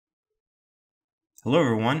Hello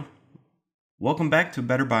everyone, welcome back to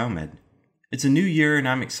Better Biomed. It's a new year and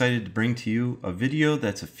I'm excited to bring to you a video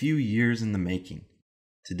that's a few years in the making.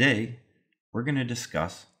 Today, we're going to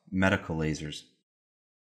discuss medical lasers.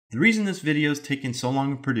 The reason this video is taking so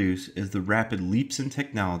long to produce is the rapid leaps in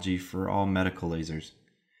technology for all medical lasers.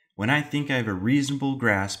 When I think I have a reasonable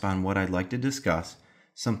grasp on what I'd like to discuss,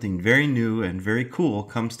 something very new and very cool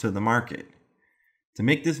comes to the market. To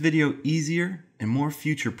make this video easier and more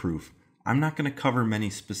future-proof, I'm not going to cover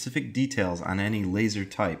many specific details on any laser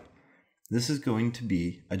type. This is going to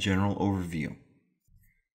be a general overview.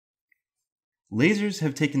 Lasers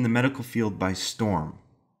have taken the medical field by storm.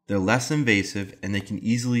 They're less invasive and they can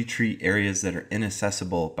easily treat areas that are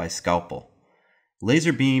inaccessible by scalpel.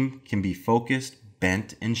 Laser beam can be focused,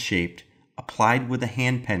 bent, and shaped, applied with a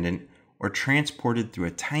hand pendant, or transported through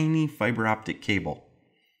a tiny fiber optic cable.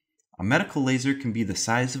 A medical laser can be the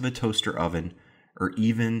size of a toaster oven, or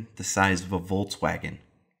even the size of a Volkswagen.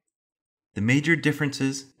 The major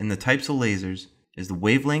differences in the types of lasers is the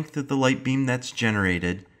wavelength of the light beam that's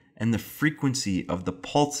generated and the frequency of the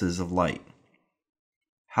pulses of light.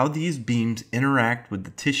 How these beams interact with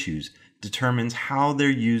the tissues determines how they're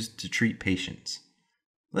used to treat patients.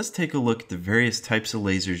 Let's take a look at the various types of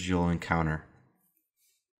lasers you'll encounter.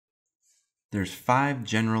 There's 5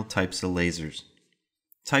 general types of lasers.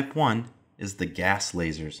 Type 1 is the gas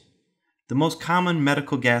lasers. The most common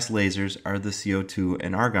medical gas lasers are the CO2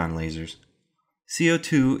 and argon lasers.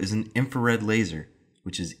 CO2 is an infrared laser,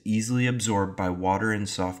 which is easily absorbed by water and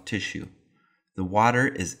soft tissue. The water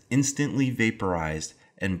is instantly vaporized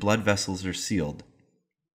and blood vessels are sealed.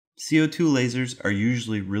 CO2 lasers are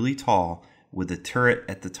usually really tall with a turret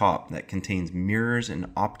at the top that contains mirrors and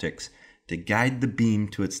optics to guide the beam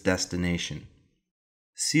to its destination.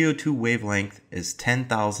 CO2 wavelength is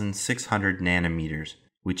 10,600 nanometers,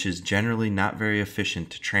 which is generally not very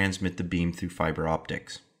efficient to transmit the beam through fiber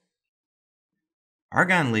optics.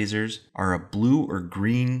 Argon lasers are a blue or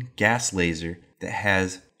green gas laser that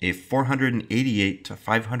has a 488 to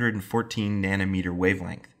 514 nanometer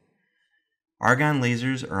wavelength. Argon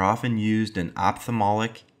lasers are often used in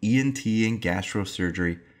ophthalmic, ENT, and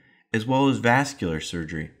gastrosurgery, as well as vascular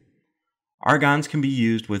surgery. Argons can be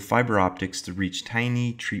used with fiber optics to reach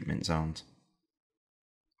tiny treatment zones.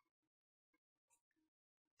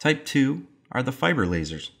 Type 2 are the fiber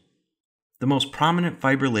lasers. The most prominent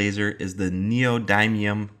fiber laser is the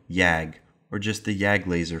neodymium YAG, or just the YAG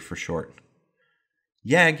laser for short.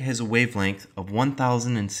 YAG has a wavelength of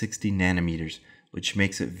 1060 nanometers, which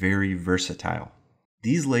makes it very versatile.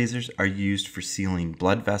 These lasers are used for sealing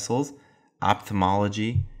blood vessels,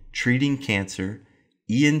 ophthalmology, treating cancer,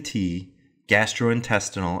 ENT,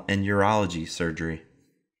 gastrointestinal, and urology surgery.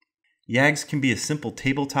 YAGs can be a simple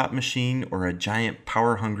tabletop machine or a giant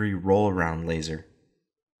power-hungry roll-around laser.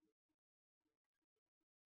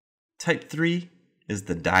 Type 3 is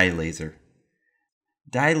the dye laser.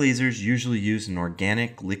 Dye lasers usually use an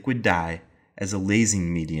organic liquid dye as a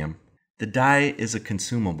lasing medium. The dye is a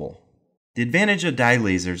consumable. The advantage of dye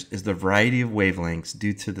lasers is the variety of wavelengths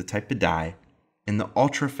due to the type of dye and the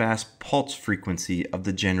ultra-fast pulse frequency of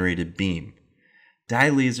the generated beam. Dye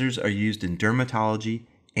lasers are used in dermatology,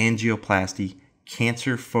 angioplasty,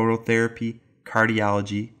 cancer phototherapy,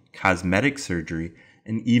 cardiology, cosmetic surgery,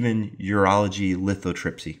 and even urology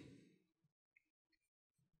lithotripsy.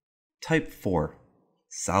 Type 4.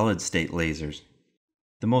 Solid-state lasers.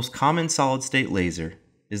 The most common solid-state laser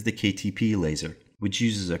is the KTP laser, which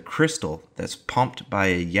uses a crystal that's pumped by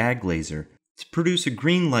a YAG laser to produce a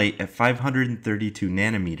green light at 532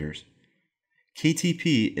 nanometers.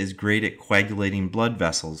 KTP is great at coagulating blood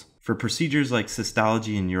vessels for procedures like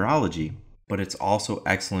cystology and urology, but it's also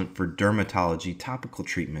excellent for dermatology topical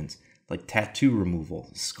treatments like tattoo removal,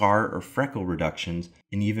 scar or freckle reductions,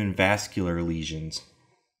 and even vascular lesions.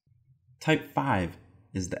 Type 5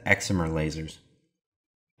 is the excimer lasers.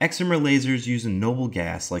 Excimer lasers use a noble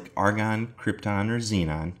gas like argon, krypton, or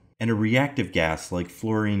xenon, and a reactive gas like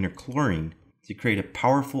fluorine or chlorine to create a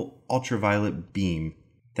powerful ultraviolet beam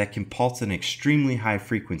that can pulse at an extremely high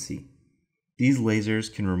frequency. These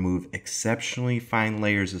lasers can remove exceptionally fine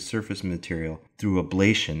layers of surface material through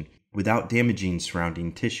ablation without damaging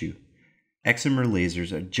surrounding tissue. Excimer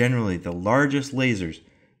lasers are generally the largest lasers,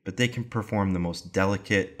 but they can perform the most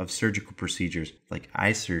delicate of surgical procedures like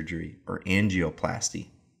eye surgery or angioplasty.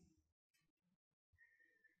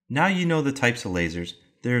 Now you know the types of lasers,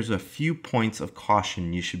 there's a few points of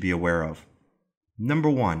caution you should be aware of. Number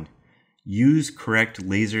 1. Use correct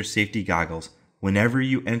laser safety goggles whenever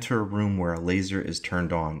you enter a room where a laser is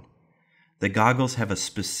turned on. The goggles have a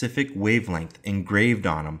specific wavelength engraved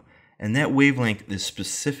on them, and that wavelength is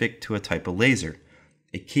specific to a type of laser.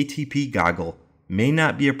 A KTP goggle may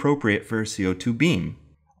not be appropriate for a CO2 beam.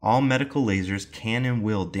 All medical lasers can and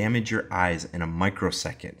will damage your eyes in a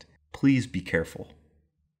microsecond. Please be careful.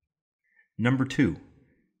 Number 2.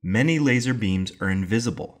 Many laser beams are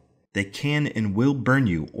invisible. They can and will burn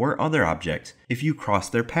you or other objects if you cross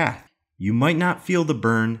their path. You might not feel the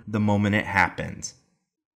burn the moment it happens.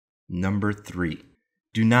 Number 3.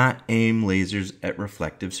 Do not aim lasers at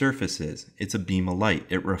reflective surfaces. It's a beam of light.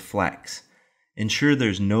 It reflects. Ensure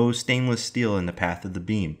there's no stainless steel in the path of the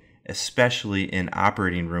beam, especially in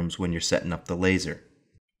operating rooms when you're setting up the laser.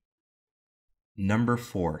 Number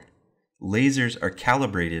 4. Lasers are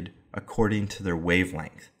calibrated according to their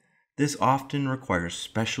wavelength. This often requires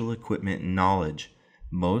special equipment and knowledge.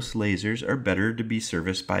 Most lasers are better to be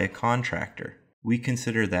serviced by a contractor. We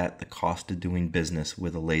consider that the cost of doing business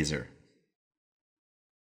with a laser.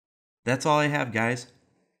 That's all I have, guys.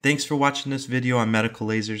 Thanks for watching this video on medical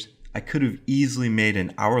lasers. I could have easily made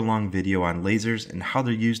an hour-long video on lasers and how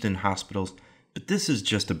they're used in hospitals, but this is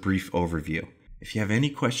just a brief overview. If you have any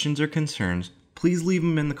questions or concerns, please leave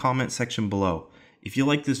them in the comment section below. If you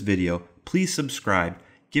like this video, please subscribe,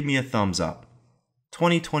 give me a thumbs up.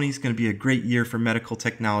 2020 is going to be a great year for medical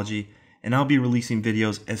technology, and I'll be releasing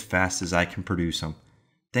videos as fast as I can produce them.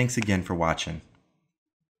 Thanks again for watching.